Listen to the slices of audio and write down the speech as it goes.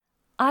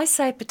I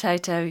say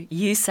potato,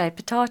 you say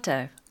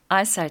potato.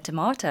 I say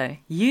tomato,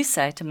 you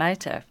say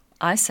tomato.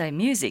 I say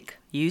music,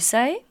 you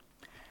say?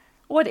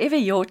 Whatever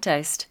your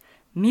taste,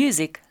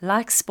 music,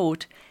 like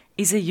sport,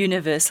 is a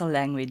universal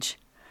language.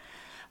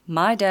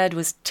 My dad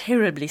was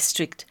terribly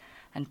strict,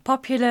 and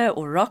popular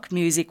or rock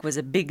music was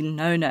a big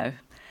no-no.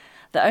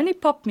 The only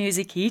pop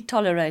music he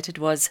tolerated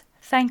was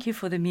Thank You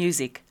for the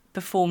Music,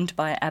 performed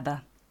by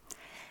ABBA.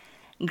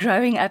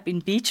 Growing up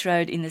in Beach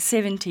Road in the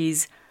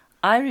 70s,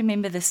 I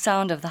remember the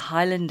sound of the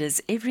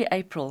Highlanders every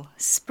April,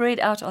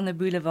 spread out on the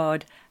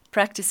boulevard,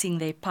 practicing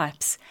their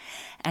pipes.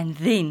 And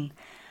then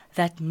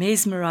that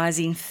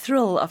mesmerizing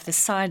thrill of the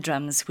side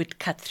drums would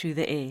cut through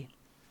the air.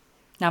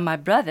 Now my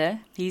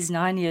brother, he's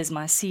 9 years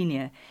my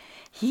senior,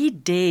 he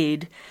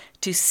dared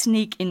to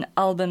sneak in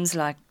albums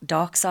like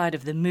Dark Side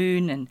of the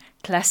Moon and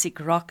classic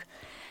rock,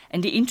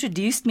 and he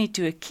introduced me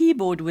to a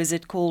keyboard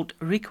wizard called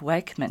Rick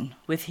Wakeman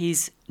with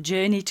his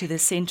Journey to the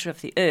Center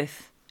of the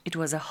Earth. It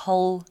was a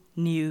whole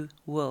new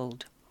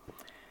world.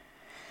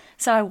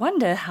 So I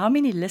wonder how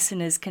many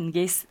listeners can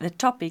guess the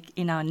topic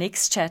in our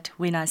next chat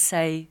when I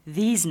say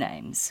these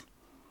names.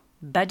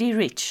 Buddy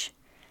Rich,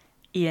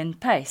 Ian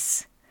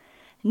Pace,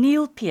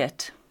 Neil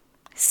Peart,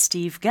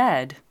 Steve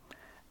Gadd,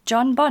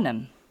 John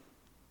Bonham.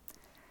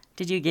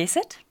 Did you guess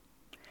it?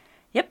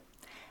 Yep,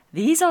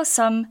 these are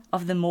some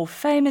of the more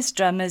famous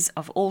drummers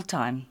of all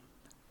time.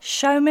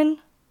 Showmen,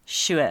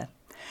 sure,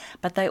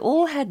 but they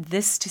all had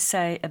this to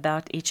say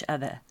about each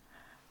other.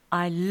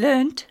 I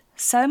learnt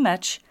so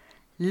much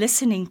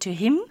listening to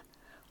him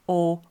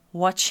or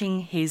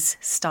watching his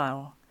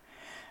style.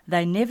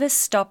 They never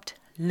stopped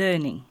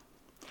learning.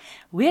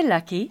 We're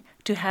lucky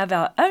to have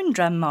our own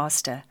drum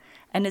master,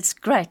 and it's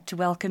great to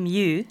welcome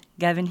you,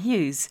 Gavin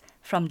Hughes,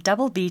 from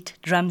Double Beat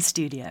Drum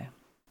Studio.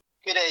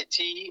 Good day,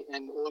 T,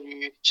 and all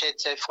you Chat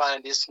Sapphire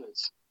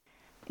listeners.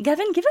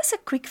 Gavin, give us a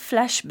quick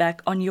flashback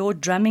on your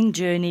drumming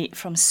journey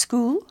from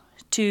school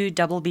to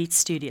Double Beat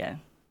Studio.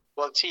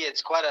 Well, T,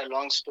 it's quite a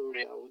long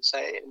story, I would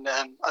say. And,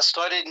 I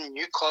started in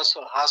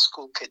Newcastle High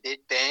School Cadet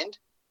Band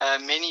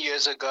many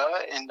years ago,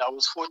 and I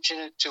was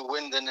fortunate to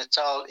win the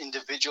Natal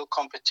individual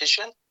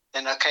competition.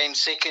 And I came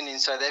second in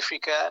South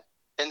Africa.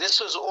 And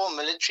this was all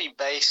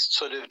military-based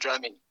sort of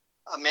drumming.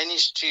 I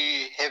managed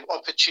to have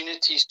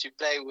opportunities to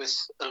play with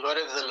a lot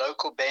of the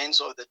local bands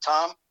of the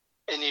time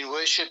and in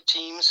worship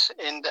teams.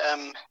 And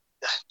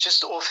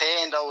just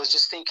offhand, I was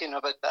just thinking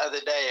of it the other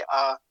day.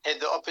 I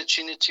had the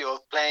opportunity of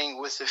playing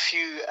with a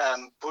few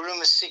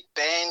Burumasic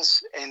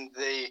bands and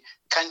the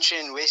country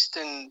and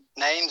western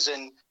names.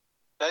 And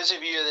those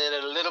of you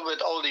that are a little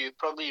bit older, you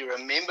probably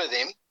remember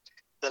them.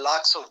 The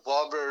likes of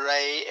Barbara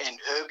Ray and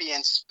Herbie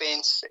and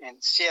Spence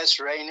and C.S.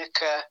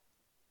 Reinecker,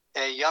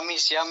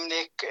 Yummies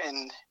Yumnek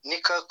and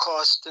Nico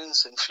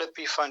Carstens and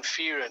Flippy van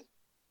Vuren.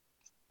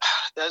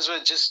 Those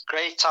were just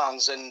great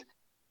times. And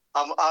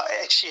I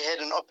actually had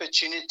an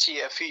opportunity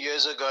a few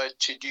years ago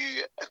to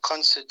do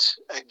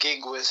a gig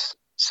with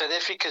South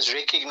Africa's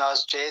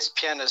recognized jazz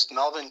pianist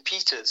Melvin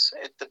Peters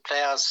at the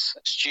Playhouse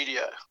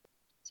Studio.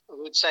 I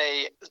would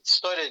say it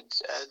started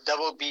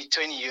Double Beat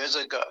 20 years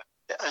ago,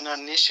 and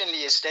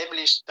initially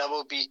established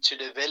Double Beat to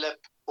develop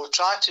or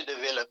try to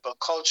develop a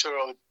culture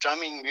of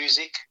drumming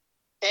music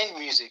and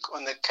music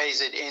on the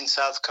KZN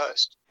South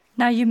Coast.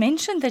 Now, you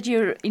mentioned that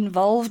you're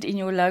involved in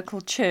your local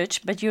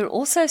church, but you're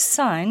also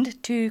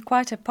signed to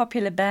quite a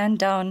popular band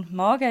down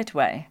Margate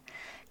Way.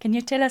 Can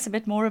you tell us a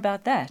bit more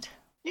about that?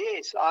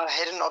 Yes, I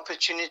had an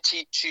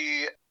opportunity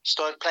to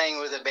start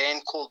playing with a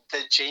band called The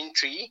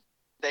Gentry.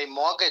 They're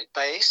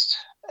Margate-based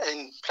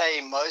and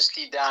play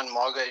mostly down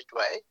Margate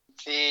Way.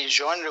 Their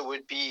genre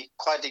would be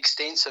quite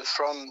extensive,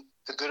 from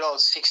the good old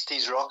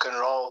 60s rock and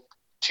roll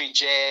to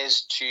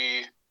jazz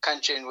to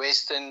country and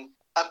western,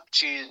 up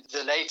to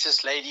the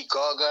latest Lady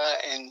Gaga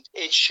and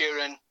Ed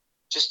Sheeran,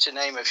 just to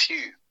name a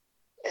few.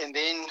 And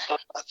then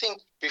I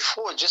think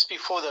just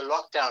before the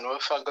lockdown, or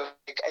if I go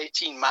back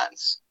 18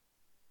 months,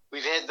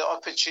 we've had the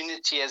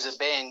opportunity as a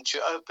band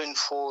to open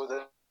for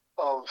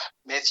of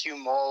Matthew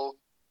Mole,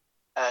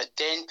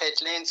 Dan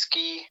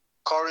Patlansky,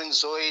 Corin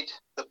Zoid,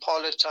 the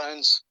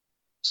Parlotones,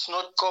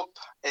 Snotkop,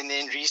 and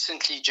then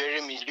recently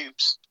Jeremy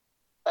Loops.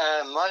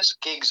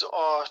 Most gigs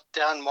are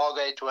down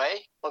Margate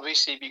Way,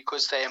 obviously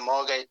because they're a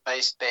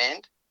Margate-based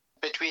band.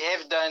 But we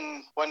have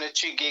done one or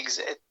two gigs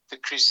at the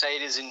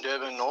Crusaders in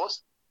Durban North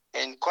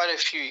and quite a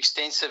few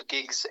extensive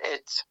gigs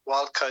at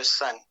Wild Coast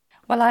Sun.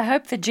 Well, I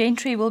hope the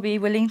Gentry will be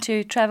willing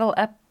to travel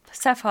up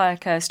Sapphire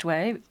Coast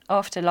Way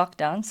after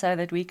lockdown so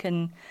that we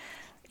can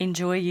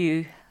enjoy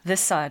you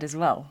this side as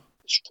well.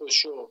 For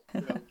sure.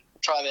 We'll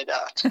try that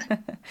out.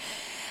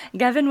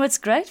 Gavin, what's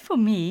great for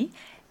me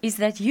is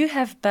that you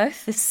have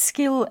both the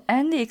skill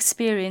and the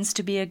experience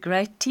to be a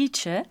great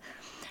teacher,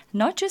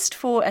 not just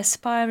for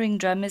aspiring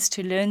drummers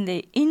to learn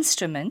their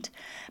instrument,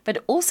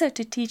 but also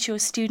to teach your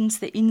students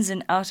the ins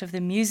and outs of the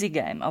music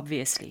game,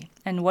 obviously,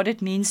 and what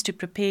it means to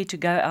prepare to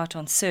go out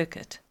on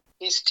circuit.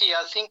 Yes, T,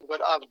 I think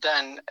what I've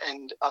done,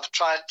 and I've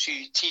tried to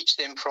teach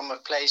them from a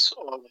place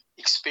of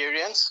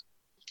experience,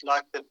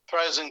 like the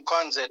pros and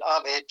cons that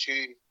I've had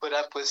to put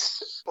up with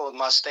for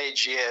my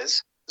stage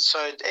years.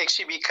 So it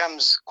actually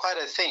becomes quite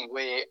a thing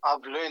where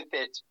I've learned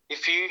that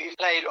if you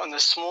played on the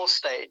small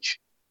stage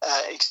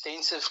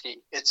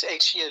extensively, it's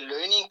actually a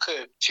learning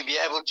curve to be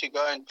able to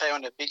go and play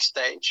on a big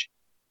stage.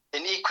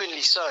 And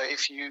equally so,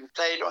 if you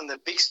played on the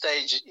big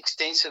stage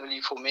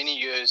extensively for many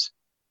years,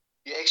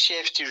 you actually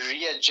have to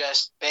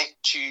readjust back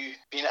to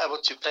being able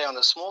to play on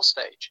the small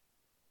stage.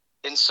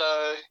 And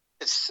so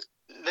it's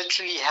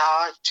literally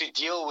how to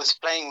deal with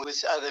playing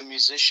with other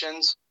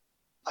musicians.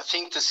 I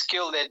think the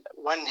skill that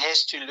one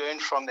has to learn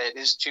from that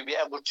is to be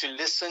able to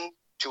listen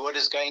to what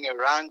is going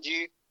around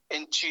you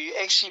and to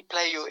actually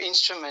play your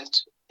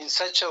instrument in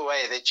such a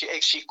way that you're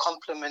actually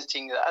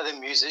complementing the other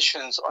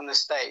musicians on the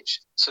stage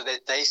so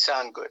that they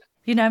sound good.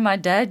 You know, my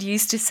dad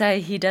used to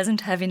say he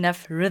doesn't have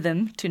enough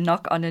rhythm to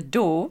knock on a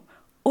door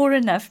or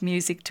enough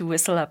music to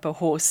whistle up a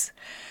horse.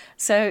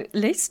 So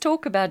let's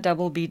talk about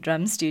Double B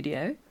Drum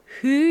Studio.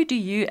 Who do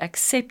you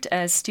accept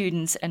as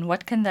students and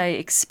what can they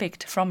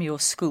expect from your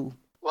school?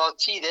 Well,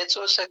 that's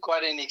also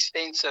quite an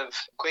extensive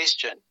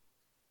question.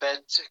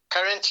 But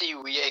currently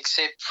we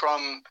accept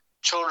from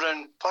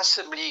children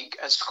possibly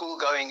a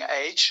school-going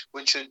age,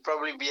 which would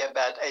probably be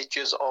about 8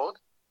 years old,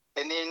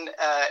 and then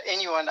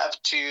anyone up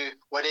to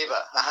whatever,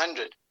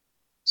 100.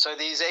 So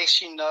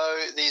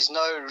there's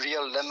no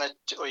real limit,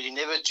 or you're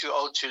never too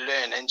old to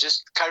learn. And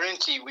just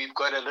currently we've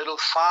got a little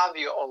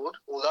 5-year-old,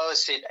 although I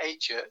said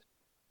 8 year,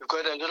 we've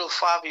got a little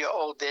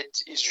 5-year-old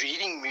that is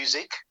reading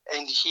music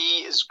and he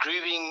is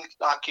grooving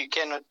like you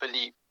cannot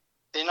believe.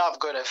 Then I've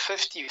got a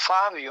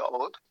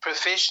 55-year-old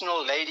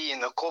professional lady in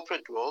the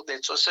corporate world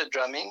that's also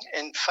drumming.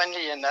 And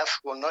funnily enough,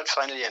 well, not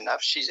funnily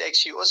enough, she's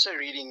actually also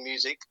reading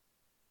music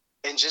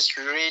and just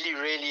really,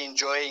 really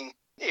enjoying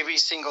every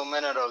single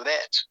minute of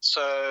that.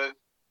 So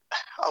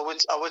I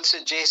would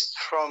suggest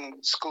from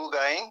school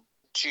going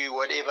to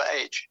whatever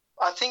age.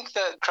 I think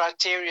the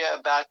criteria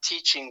about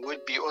teaching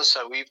would be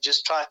also, we've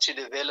just tried to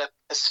develop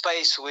a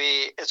space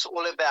where it's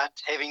all about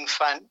having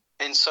fun.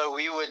 And so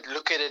we would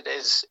look at it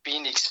as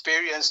being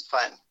experienced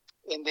fun.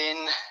 And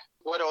then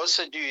what I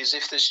also do is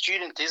if the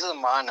student is a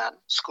minor,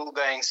 school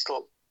going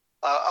still,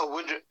 I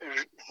would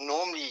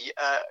normally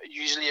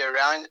usually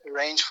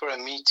arrange for a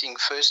meeting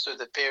first with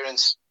the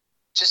parents,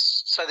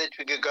 just so that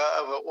we could go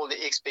over all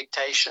the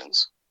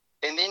expectations.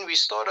 And then we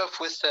start off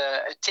with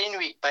a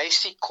 10-week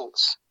basic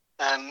course.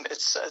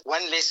 It's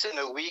one lesson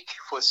a week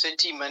for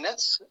 30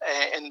 minutes,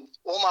 and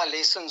all my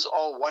lessons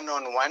are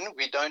one-on-one.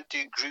 We don't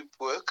do group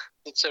work.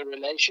 It's a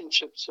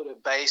relationship sort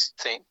of based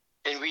thing.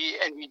 And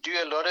we do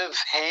a lot of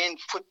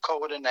hand-foot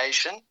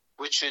coordination,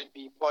 which would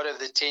be part of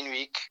the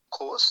 10-week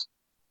course.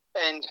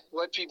 And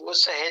what we've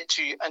also had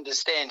to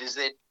understand is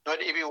that not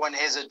everyone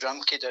has a drum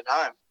kit at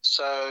home.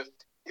 So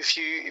if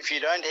you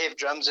don't have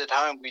drums at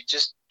home, we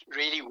just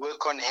really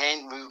work on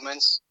hand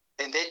movements,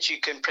 and that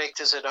you can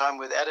practice at home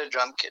without a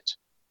drum kit.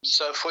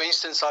 So, for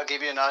instance, I'll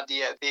give you an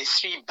idea. There are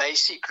 3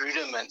 basic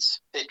rudiments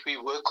that we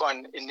work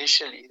on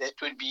initially. That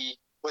would be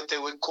what they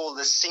would call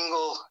the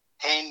single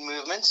hand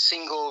movement,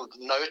 single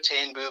note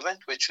hand movement,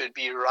 which would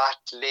be right,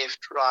 left,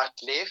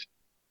 left.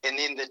 And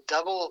then the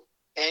double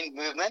hand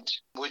movement,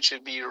 which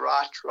would be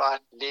right,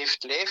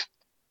 left, left.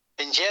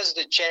 And here's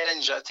the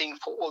challenge, I think,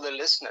 for all the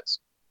listeners,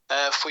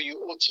 for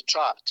you all to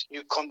try it.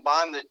 You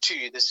combine the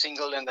two, the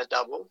single and the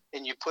double,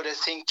 and you put a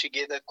thing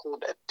together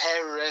called a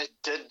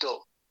paradiddle.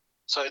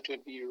 So it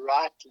would be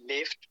right,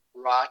 left,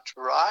 left,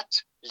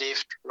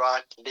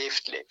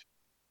 left.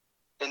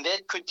 And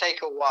that could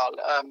take a while.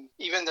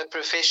 Even the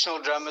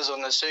professional drummers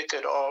on the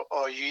circuit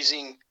are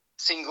using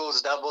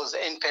singles, doubles,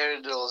 and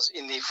paradiddles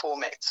in their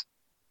formats.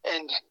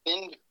 And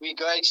then we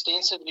go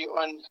extensively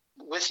on,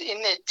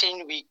 within that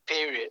 10-week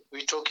period,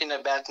 we're talking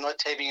about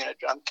not having a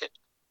drum kit.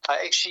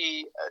 I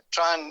actually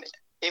try and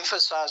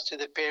emphasize to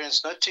the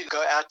parents not to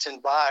go out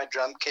and buy a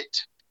drum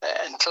kit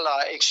until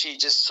I actually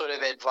just sort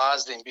of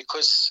advise them,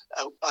 because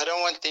I don't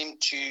want them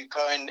to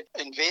go and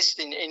invest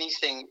in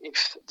anything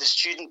if the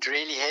student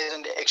really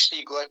hasn't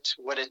actually got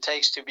what it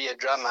takes to be a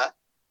drummer,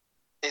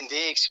 and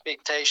their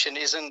expectation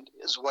is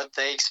what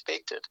they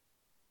expected.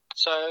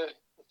 So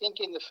I think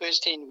in the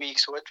first 10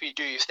 weeks, what we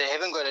do, if they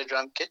haven't got a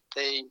drum kit,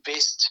 they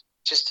invest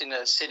just in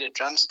a set of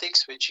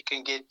drumsticks, which you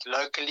can get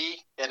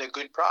locally at a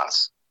good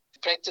price.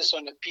 Practice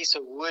on a piece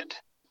of wood.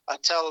 I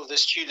tell the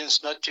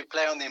students not to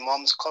play on their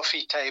mom's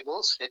coffee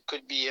tables. It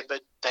could be a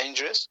bit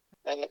dangerous.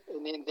 And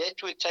then that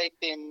would take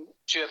them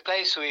to a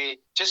place where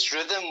just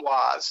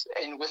rhythm-wise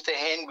and with the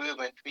hand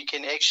movement,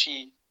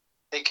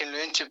 they can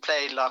learn to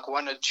play like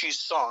 1 or 2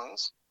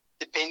 songs,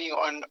 depending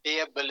on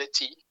their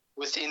ability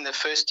within the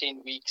first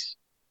 10 weeks.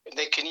 And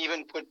they can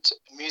even put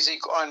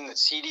music on the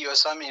CD or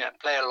something and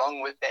play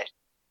along with that.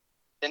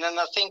 And then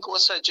I think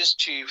also, just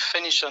to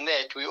finish on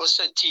that, we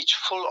also teach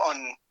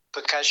full-on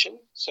percussion.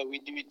 So we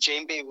do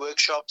djembe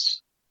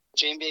workshops,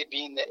 djembe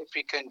being the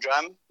African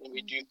drum, and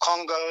we do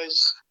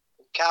congos,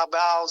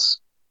 cowbells,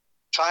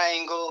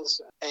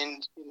 triangles,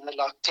 and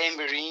like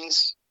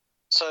tambourines.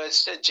 So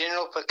it's a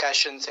general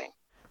percussion thing.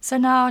 So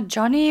now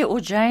Johnny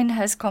or Jane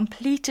has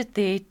completed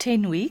their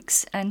 10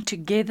 weeks, and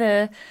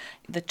together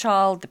the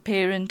child, the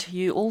parent,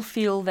 you all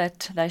feel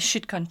that they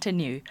should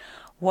continue.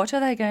 What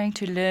are they going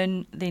to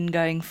learn then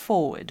going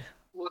forward?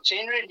 Well,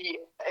 generally,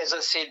 as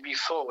I said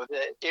before,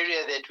 the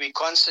area that we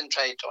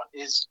concentrate on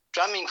is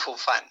drumming for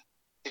fun.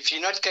 If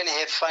you're not going to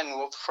have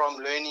fun from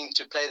learning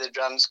to play the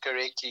drums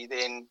correctly,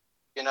 then,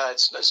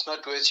 it's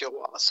not worth your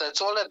while. So it's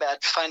all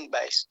about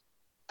fun-based.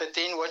 But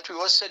then what we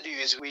also do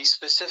is we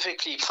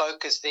specifically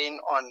focus then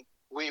on,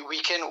 we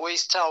can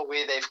always tell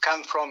where they've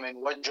come from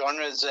and what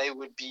genres they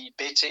would be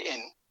better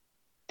in.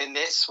 And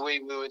that's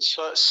where we would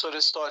sort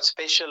of start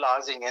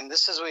specializing. And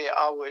this is where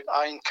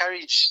I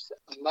encourage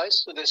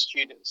most of the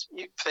students,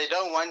 if they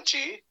don't want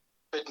to,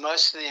 but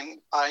most of them,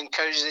 I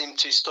encourage them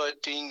to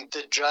start doing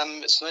the drum.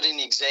 It's not an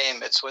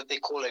exam. It's what they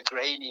call a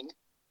grading.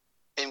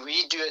 And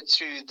we do it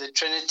through the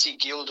Trinity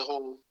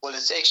Guildhall. Well,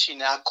 it's actually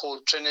now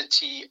called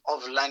Trinity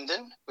of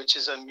London, which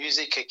is a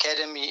music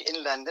academy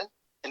in London.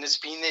 And it's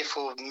been there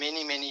for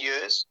many, many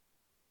years.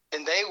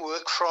 And they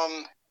work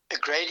from a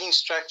grading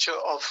structure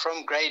of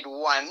from grade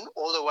 1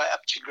 all the way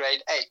up to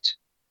grade 8.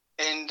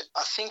 And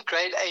I think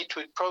grade 8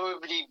 would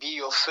probably be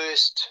your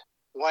first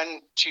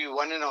 1 to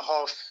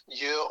 1.5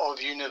 year of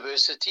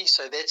university.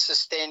 So that's the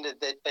standard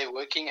that they're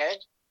working at.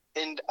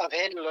 And I've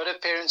had a lot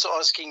of parents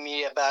asking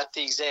me about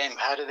the exam.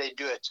 How do they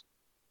do it?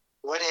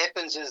 What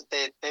happens is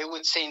that they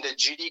would send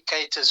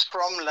adjudicators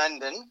from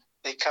London.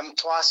 They come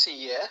twice a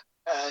year,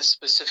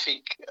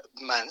 specific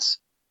months.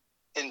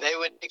 And they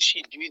would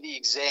actually do the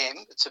exam.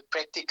 It's a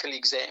practical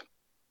exam.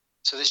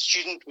 So the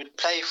student would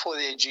play for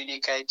the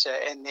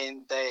adjudicator and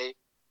then they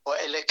are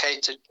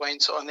allocated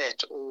points on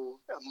that or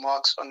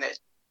marks on that.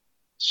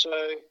 So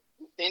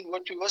then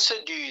what we also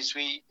do is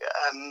we,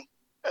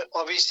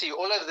 obviously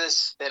all of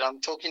this that I'm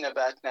talking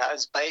about now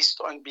is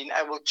based on being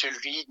able to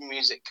read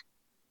music.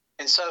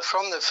 And so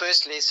from the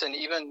first lesson,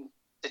 even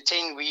the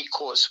 10-week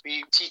course,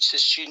 we teach the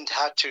student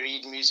how to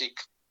read music.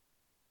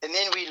 And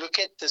then we look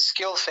at the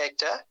skill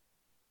factor.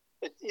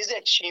 It is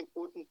actually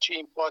important to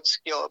impart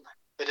skill,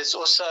 but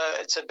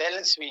it's a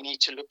balance we need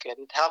to look at.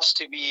 It helps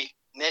to be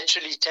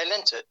naturally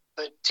talented,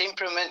 but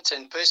temperament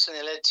and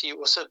personality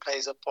also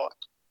plays a part.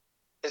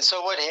 And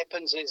so what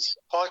happens is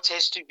heart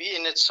has to be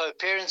in it, so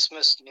parents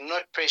must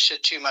not pressure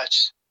too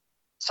much.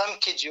 Some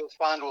kids you'll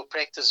find will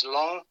practice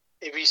long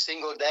every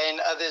single day, and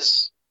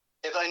others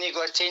have only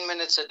got 10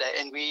 minutes a day.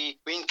 And we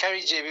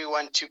encourage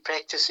everyone to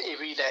practice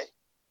every day.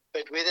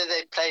 But whether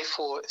they play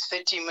for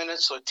 30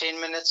 minutes or 10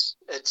 minutes,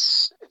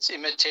 it's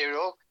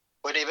immaterial,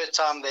 whatever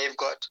time they've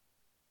got.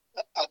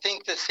 I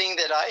think the thing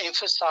that I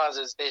emphasize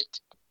is that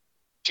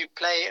to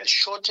play a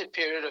shorter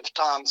period of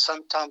time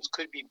sometimes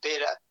could be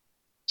better,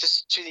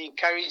 just to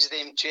encourage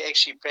them to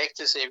actually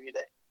practice every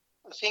day.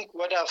 I think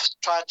what I've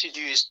tried to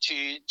do is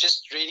to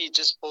just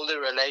build a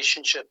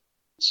relationship.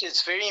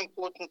 It's very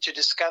important to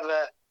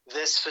discover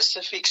the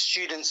specific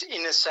student's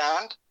inner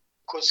sound,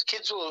 because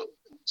kids will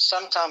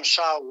sometimes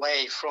shy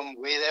away from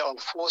where they are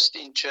forced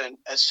into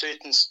a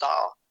certain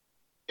style.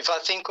 If I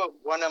think of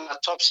one of my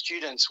top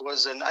students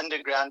was an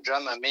underground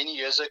drummer many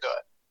years ago,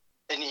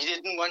 and he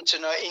didn't want to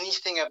know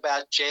anything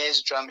about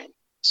jazz drumming.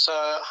 So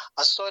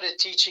I started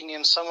teaching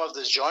him some of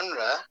the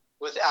genre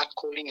without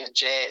calling it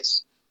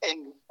jazz.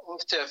 And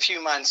after a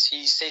few months,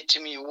 he said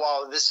to me,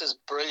 wow, this is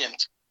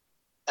brilliant.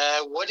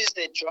 What is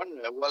that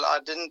genre? Well, I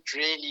didn't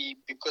really,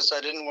 because I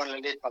didn't want to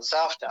let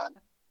myself down.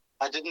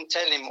 I didn't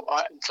tell him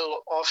until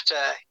after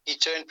he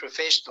turned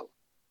professional.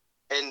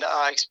 And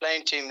I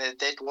explained to him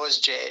that was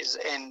jazz.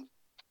 And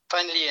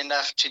funnily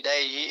enough,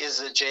 today he is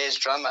a jazz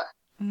drummer.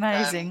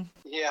 Amazing.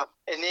 Yeah.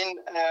 And then,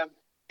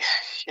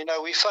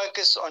 we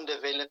focus on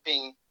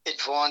developing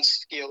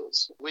advanced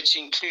skills, which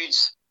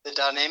includes the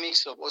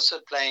dynamics of also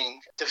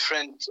playing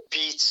different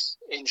beats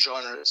and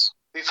genres.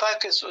 We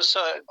focus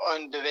also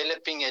on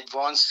developing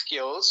advanced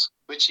skills,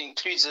 which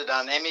includes the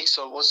dynamics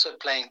of also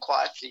playing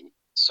quietly.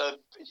 So,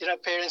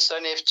 parents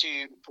don't have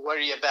to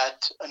worry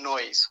about a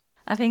noise.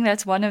 I think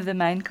that's one of the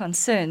main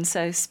concerns.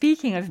 So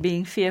speaking of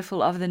being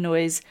fearful of the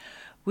noise,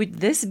 would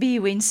this be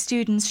when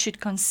students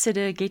should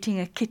consider getting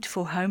a kit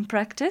for home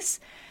practice?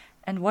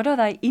 And what are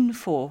they in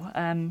for,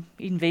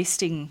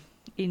 investing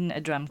in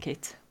a drum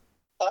kit?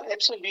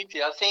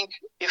 Absolutely. I think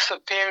if a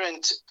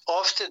parent,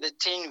 after the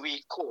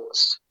 10-week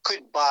course,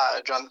 could buy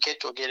a drum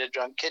kit or get a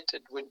drum kit,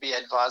 it would be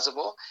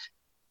advisable.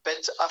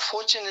 But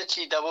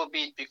unfortunately, Double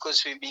Beat,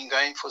 because we've been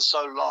going for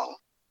so long,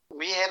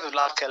 we have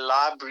like a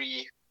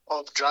library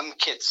of drum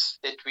kits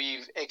that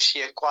we've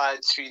actually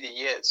acquired through the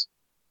years.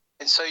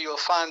 And so you'll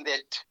find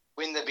that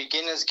when the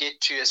beginners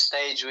get to a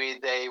stage where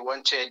they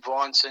want to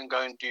advance and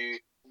go and do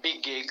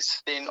big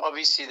gigs, then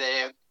obviously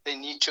they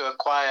need to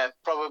acquire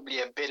probably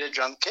a better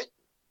drum kit.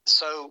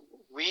 So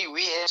we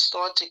have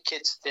starter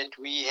kits that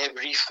we have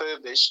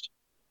refurbished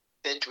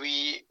that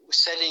we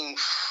selling.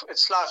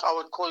 It's like, I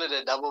would call it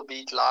a Double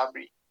Beat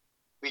library.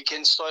 We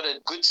can start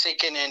a good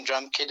second-hand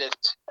drum kit at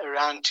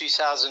around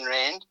 2,000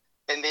 Rand.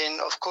 And then,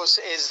 of course,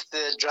 as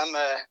the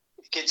drummer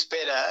gets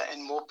better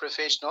and more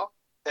professional,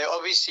 they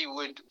obviously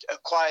would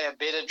acquire a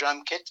better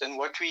drum kit. And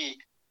what we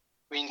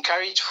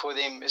encourage for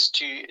them is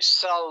to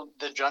sell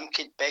the drum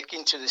kit back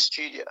into the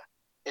studio.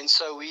 And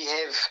so we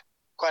have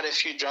quite a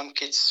few drum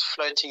kits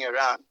floating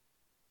around.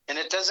 And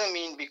it doesn't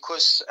mean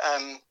because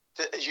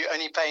you're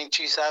only paying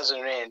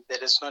 2,000 Rand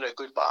that it's not a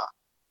good buy.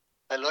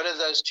 A lot of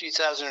those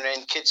 2,000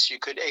 Rand kits you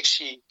could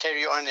actually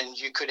carry on and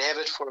you could have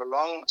it for a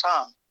long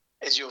time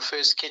as your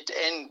first kit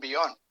and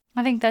beyond.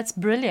 I think that's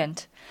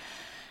brilliant.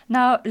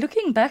 Now,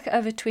 looking back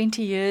over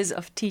 20 years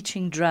of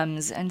teaching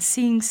drums and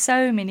seeing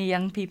so many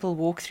young people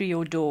walk through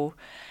your door,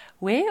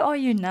 where are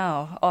you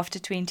now after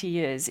 20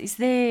 years? Is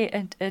there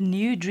a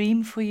new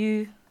dream for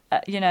you,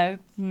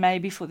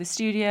 maybe for the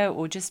studio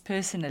or just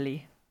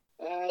personally?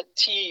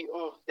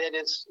 That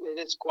is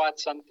quite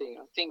something.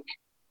 I think,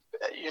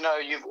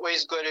 you've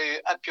always got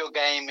to up your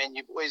game and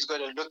you've always got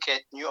to look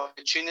at new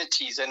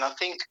opportunities. And I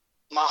think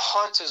my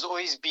heart has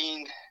always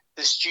been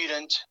the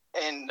student,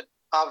 and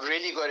I've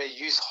really got a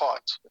youth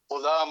heart.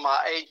 Although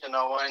my age, and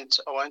I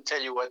won't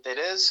tell you what that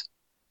is,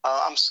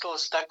 I'm still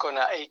stuck on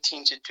an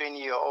 18 to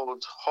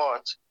 20-year-old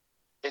heart.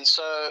 And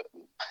so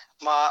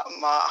my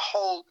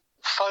whole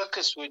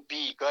focus would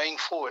be going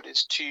forward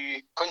is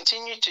to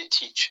continue to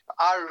teach.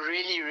 I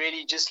really,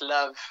 really just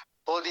love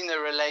building the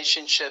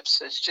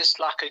relationships. It's just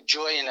like a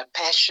joy and a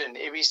passion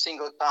every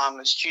single time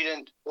a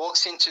student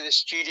walks into the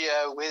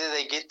studio, whether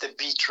they get the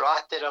beat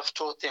right that I've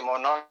taught them or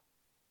not.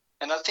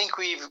 And I think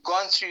we've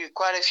gone through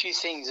quite a few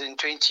things in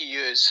 20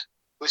 years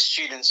with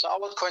students. So I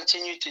will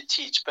continue to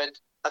teach, but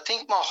I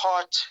think my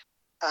heart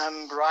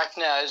right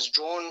now is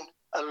drawn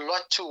a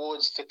lot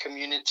towards the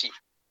community.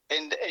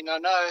 And I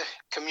know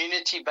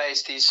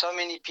community-based, there's so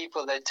many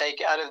people that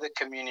take out of the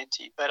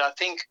community. But I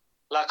think,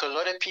 like a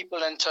lot of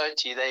people in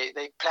Toti,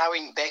 they're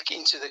plowing back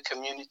into the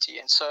community.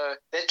 And so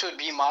that would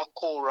be my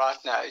call right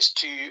now, is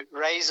to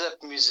raise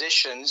up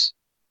musicians,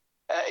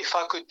 if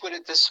I could put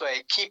it this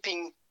way,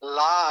 keeping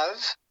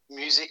live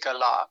music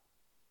alive.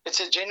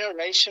 It's a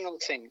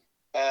generational thing.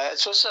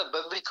 It's also a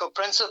biblical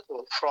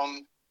principle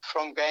from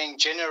going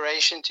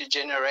generation to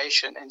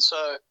generation. And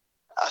so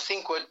I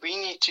think what we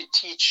need to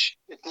teach,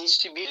 it needs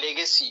to be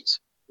legacies.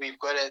 We've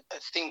got a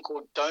thing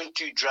called Don't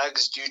Do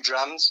Drugs, Do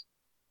Drums.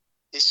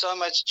 There's so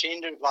much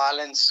gender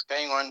violence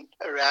going on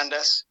around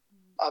us.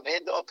 I've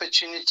had the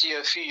opportunity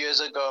a few years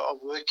ago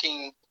of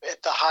working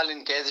at the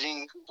Highland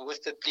Gathering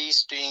with the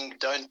police doing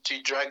Don't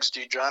Do Drugs,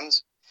 Do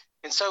Drums.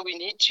 And so we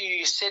need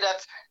to set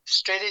up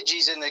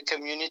strategies in the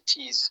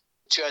communities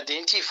to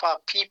identify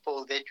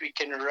people that we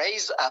can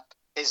raise up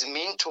as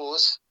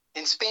mentors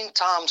and spend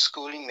time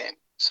schooling them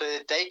so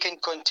that they can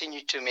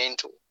continue to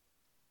mentor.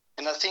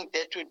 And I think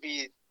that would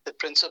be the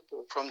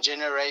principle from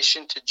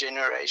generation to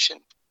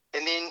generation.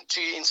 And then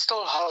to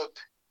instill hope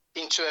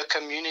into a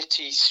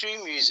community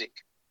through music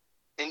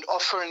and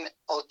offer an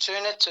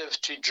alternative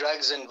to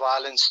drugs and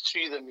violence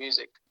through the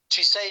music.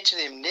 To say to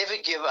them, never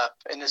give up.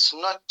 And it's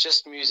not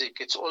just music,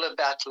 it's all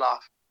about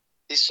life.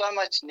 There's so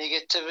much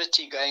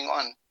negativity going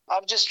on.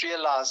 I've just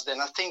realized,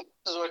 and I think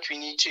this is what we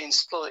need to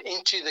instill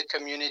into the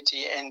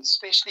community and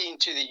especially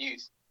into the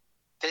youth,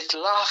 that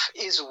life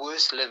is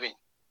worth living.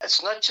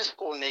 It's not just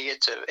all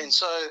negative. And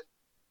so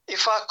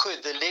if I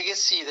could, the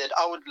legacy that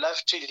I would love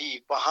to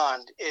leave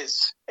behind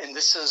is, and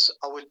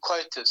I would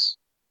quote this,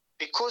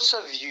 because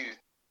of you,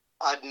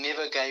 I'd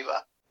never gave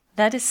up.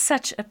 That is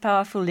such a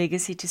powerful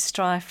legacy to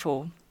strive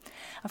for.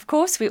 Of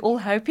course, we're all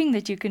hoping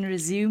that you can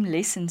resume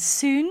lessons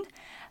soon.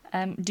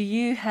 Do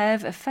you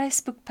have a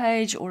Facebook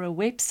page or a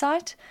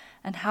website?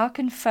 And how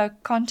can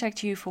folk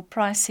contact you for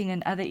pricing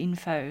and other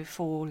info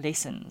for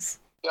lessons?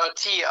 Yeah,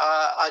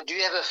 I do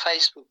have a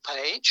Facebook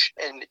page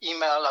and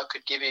email. I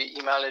could give you an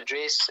email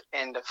address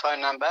and a phone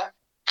number.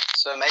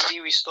 So maybe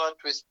we start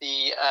with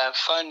the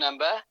phone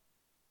number.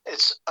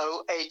 It's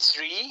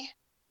 083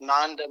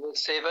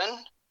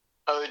 977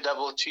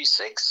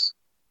 0226.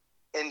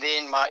 And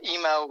then my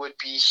email would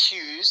be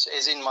Hughes,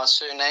 as in my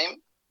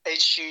surname,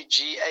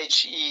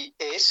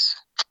 HUGHES,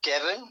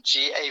 Gavin,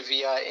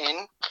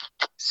 GAVIN,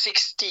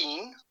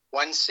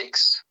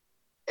 1616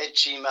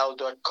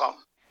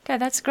 @gmail.com. Okay,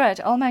 that's great.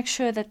 I'll make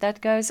sure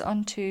that goes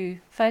onto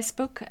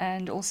Facebook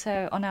and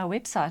also on our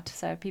website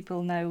so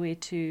people know where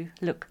to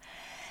look.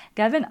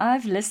 Gavin,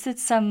 I've listed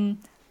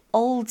some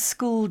old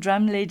school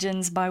drum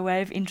legends by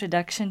way of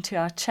introduction to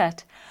our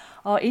chat.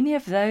 Are any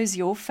of those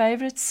your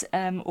favorites,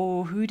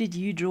 or who did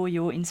you draw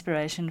your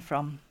inspiration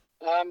from?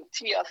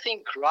 I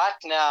think right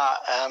now,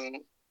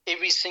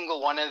 every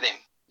single one of them,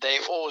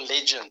 they're all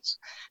legends.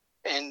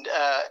 And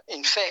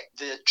in fact,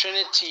 the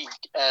Trinity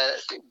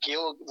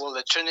Guild,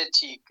 the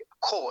Trinity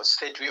course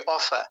that we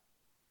offer,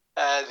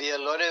 there are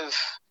a lot of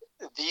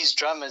these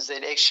drummers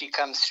that actually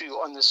come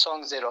through on the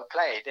songs that are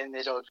played and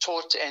that are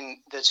taught and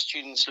that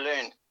students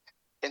learn.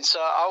 And so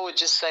I would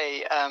just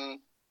say,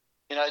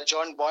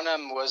 John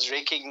Bonham was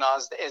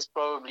recognized as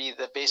probably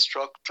the best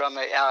rock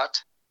drummer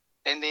out.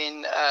 And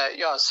then,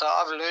 so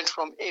I've learned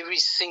from every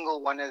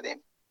single one of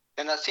them.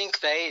 And I think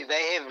they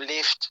have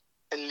left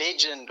a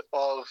legend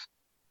of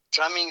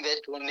drumming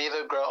that will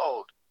never grow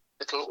old.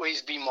 It will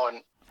always be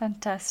modern.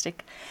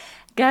 Fantastic.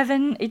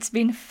 Gavin, it's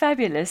been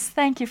fabulous.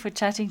 Thank you for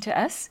chatting to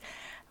us.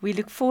 We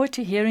look forward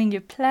to hearing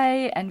you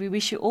play, and we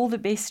wish you all the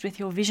best with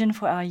your vision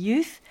for our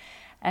youth.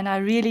 And I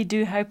really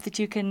do hope that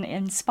you can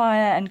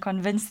inspire and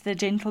convince the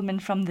gentlemen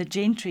from the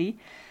Gentry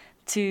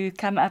to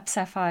come up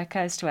Sapphire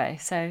Coast way.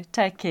 So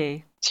take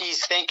care.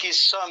 Tees, thank you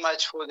so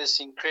much for this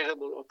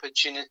incredible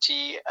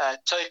opportunity.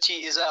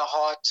 Toti is our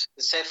heart.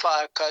 The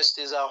Sapphire Coast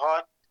is our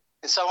heart.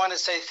 And so I want to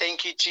say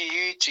thank you to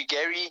you, to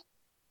Gary,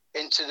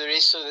 and to the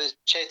rest of the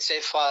Chat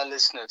Sapphire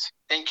listeners.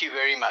 Thank you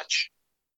very much.